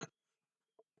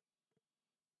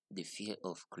The fear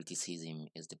of criticism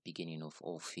is the beginning of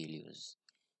all failures.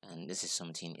 And this is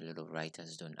something a lot of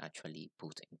writers don't actually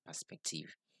put in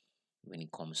perspective when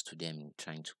it comes to them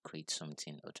trying to create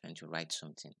something or trying to write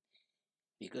something.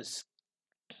 Because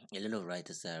a lot of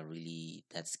writers are really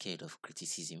that scared of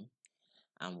criticism.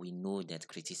 And we know that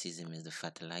criticism is the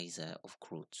fertilizer of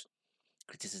growth.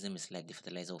 Criticism is like the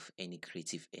fertilizer of any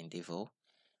creative endeavor.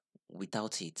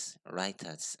 Without it,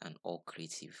 writers and all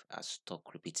creative are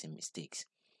stuck repeating mistakes.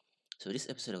 So, this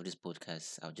episode of this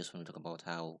podcast, I just want to talk about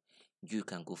how you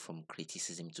can go from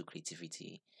criticism to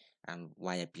creativity and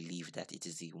why I believe that it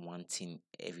is the one thing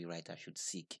every writer should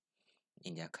seek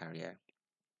in their career.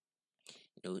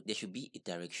 There should be a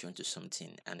direction to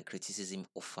something, and criticism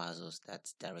offers us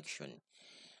that direction.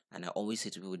 And I always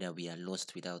say to people that we are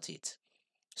lost without it.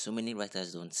 So many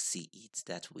writers don't see it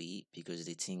that way because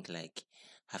they think like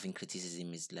having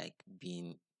criticism is like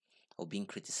being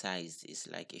criticized is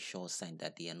like a sure sign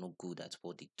that they are not good at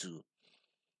what they do.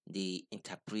 They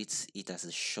interpret it as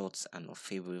a short and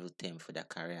unfavorable term for their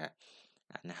career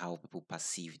and how people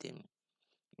perceive them.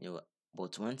 You know,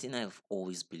 but one thing I've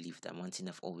always believed and one thing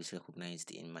I've always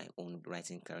recognized in my own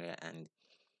writing career and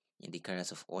in the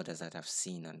careers of others that I've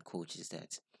seen and coached is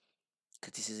that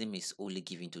criticism is only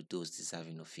given to those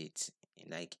deserving of it.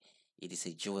 Like it is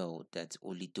a jewel that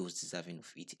only those deserving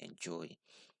of it enjoy.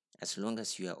 As long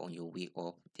as you are on your way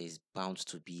up, there's bound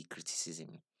to be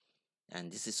criticism.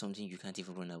 And this is something you can't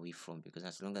even run away from because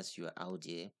as long as you are out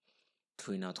there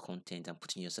throwing out content and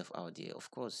putting yourself out there, of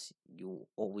course, you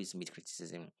always meet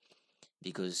criticism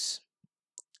because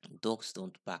dogs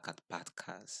don't bark at bad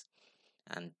cars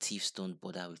and thieves don't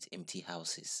bother with empty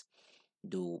houses.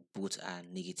 Though both are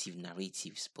negative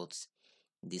narratives, but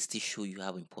they still show you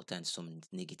how important some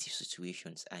negative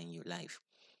situations are in your life.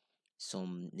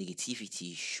 Some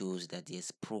negativity shows that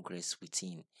there's progress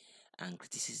within, and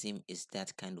criticism is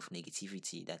that kind of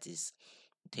negativity that is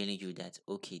telling you that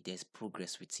okay, there's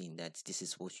progress within, that this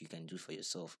is what you can do for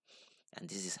yourself, and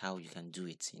this is how you can do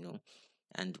it.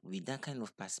 And with that kind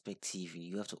of perspective,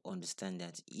 you have to understand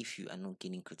that if you are not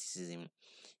getting criticism,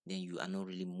 then you are not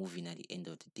really moving at the end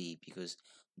of the day because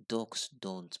dogs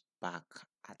don't bark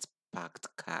at parked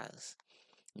cars.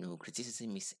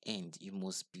 Criticism is end. You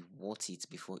must be worth it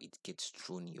before it gets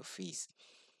thrown in your face.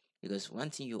 Because one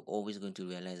thing you're always going to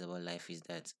realize about life is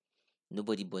that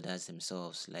nobody bothers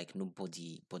themselves. Like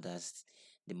nobody bothers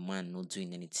the man not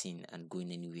doing anything and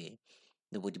going anywhere.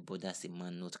 Nobody bothers the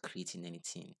man not creating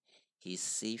anything. He's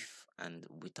safe and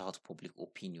without public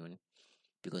opinion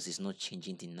because he's not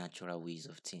changing the natural ways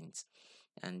of things.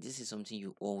 And this is something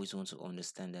you always want to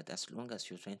understand that as long as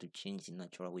you're trying to change the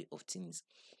natural way of things,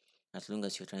 as long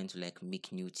as you're trying to like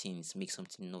make new things, make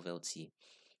something novelty,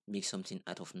 make something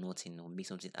out of nothing, or make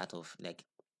something out of like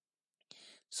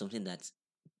something that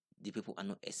the people are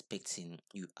not expecting,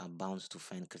 you are bound to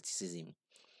find criticism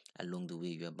along the way.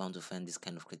 You are bound to find this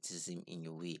kind of criticism in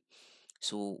your way.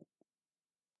 So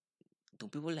to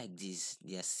people like this,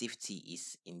 their safety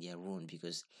is in their own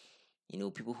because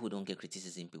people who don't get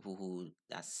criticism, people who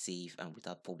are safe and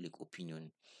without public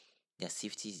opinion, their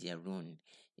safety is their own.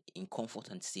 In comfort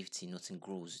and safety, nothing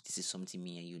grows. This is something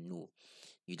me and you know.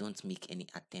 You don't make any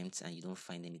attempts and you don't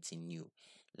find anything new.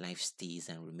 Life stays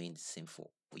and remains the same for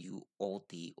you all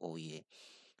day, all year.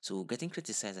 So getting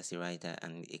criticized as a writer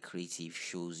and a creative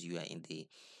shows you are in the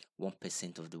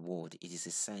 1% of the world. It is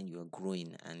a sign you are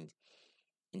growing and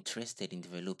interested in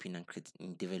developing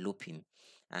in developing,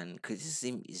 and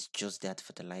criticism is just that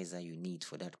fertilizer you need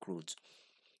for that growth.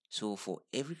 So for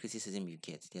every criticism you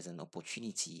get, there's an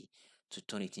opportunity to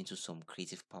turn it into some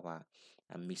creative power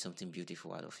and make something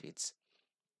beautiful out of it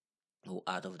or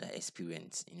out of that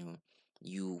experience.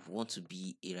 You want to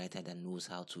be a writer that knows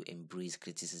how to embrace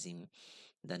criticism,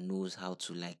 that knows how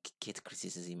to like get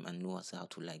criticism and knows how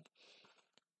to like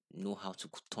know how to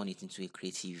turn it into a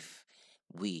creative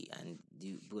way. And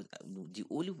the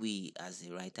only way as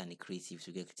a writer and a creative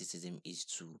to get criticism is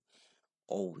to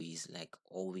always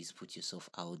put yourself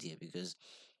out there because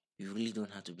you really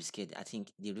don't have to be scared. I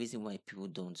think the reason why people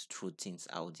don't throw things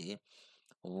out there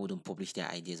or who don't publish their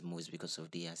ideas more is because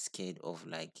of they're scared of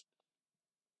like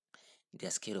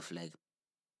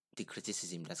the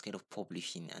criticism, they're scared of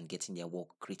publishing and getting their work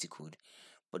critiqued.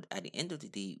 But at the end of the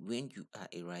day, when you are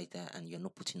a writer and you're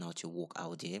not putting out your work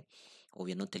out there, or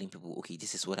you're not telling people, okay,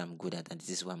 this is what I'm good at and this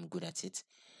is why I'm good at it,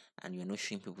 and you're not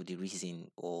showing people the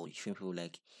reason or showing people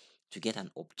like to get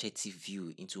an objective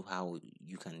view into how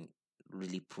you can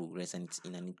really progress and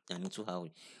into how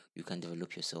you can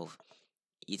develop yourself,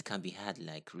 it can be hard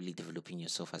like really developing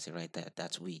yourself as a writer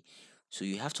that way. So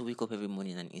you have to wake up every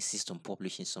morning and insist on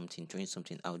publishing something, throwing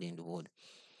something out there in the world.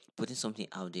 putting something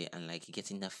out there and like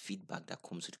getting that feedback that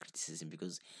comes with criticism,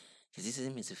 because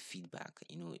criticism is a feedback,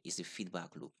 it's a feedback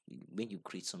loop. When you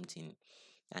create something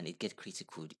and it get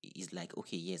critical, it's like,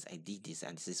 okay, yes, I did this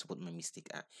and this is what my mistake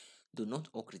are. Though not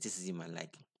all criticism are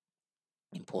like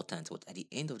important, but at the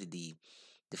end of the day,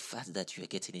 the fact that you are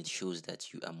getting it shows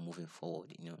that you are moving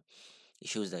forward. It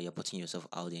shows that you're putting yourself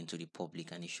out there into the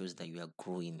public, and it shows that you are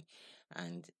growing,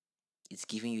 and it's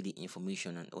giving you the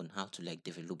information on how to like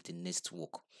develop the next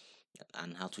work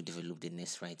and how to develop the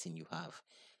next writing you have.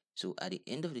 So at the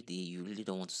end of the day, you really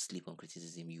don't want to sleep on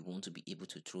criticism. You want to be able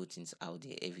to throw things out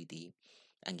there every day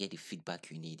and get the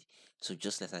feedback you need. So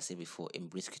just like I said before,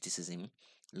 embrace criticism,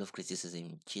 love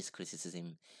criticism, chase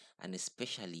criticism, and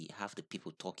especially have the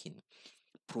people talking.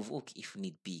 Provoke if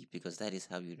need be, because that is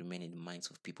how you remain in the minds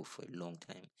of people for a long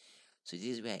time. So this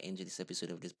is where I ended this episode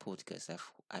of this podcast.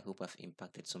 I hope I've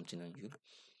impacted something on you.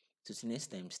 So till next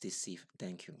time, stay safe.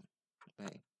 Thank you.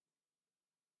 Bye.